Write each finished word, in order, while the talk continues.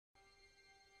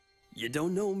You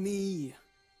don't know me,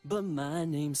 but my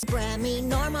name's Grammy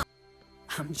Norma.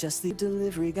 I'm just the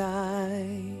delivery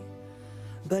guy.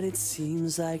 But it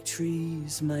seems like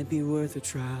trees might be worth a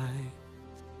try.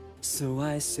 So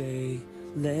I say,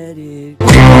 let it go.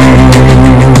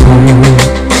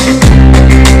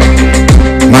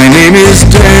 My name is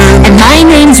Dan. And my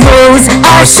name's Rose.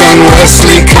 Our son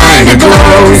Wesley kinda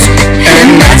glows,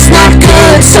 and that's not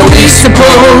good, so we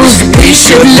suppose we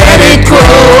should let it grow.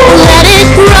 Let it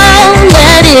grow,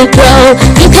 let it grow.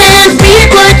 You can't reap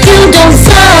what you don't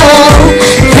sow.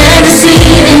 Plant a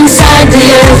seed inside the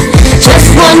earth.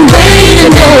 Just one way to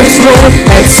know its worth.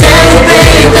 Let's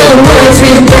celebrate the world's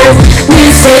rebirth. We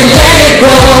say let it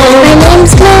grow. My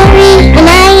name's Mary, and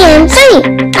I am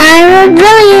 3. I would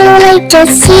really like to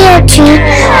see a tree.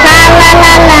 La la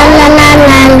la la la la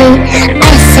la la.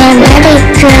 I said let it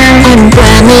grow. I'm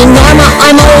Grammy Norma,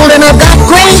 I'm old and I've got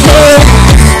gray hair.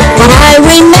 But I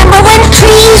remember when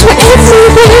trees were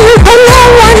everywhere and no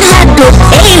one had to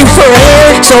pay for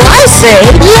air. So I say,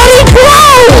 let it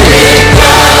grow! Let it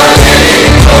grow, let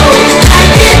it grow.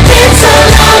 Like it did so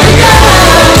long ago.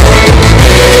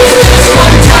 It's just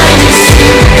one tiny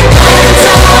seed, but it's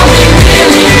all we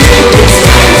really need. It's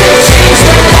time to change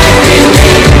the life we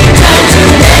lead. Time to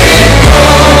let it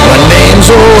grow. My name's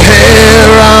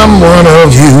O'Hare, I'm one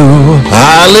of you.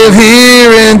 I live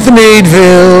here in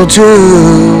Thneedville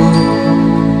too.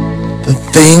 The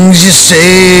things you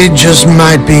say just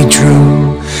might be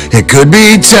true. It could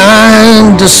be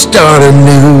time to start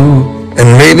anew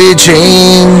and maybe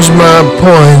change my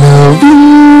point of view.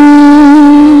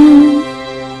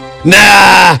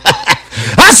 Nah,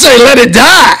 I say let it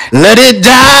die. Let it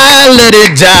die, let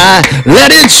it die.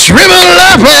 Let it shrivel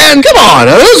up and come on,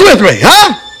 who's with me,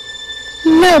 huh?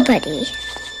 Nobody.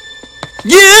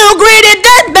 You greeted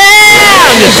that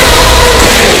band!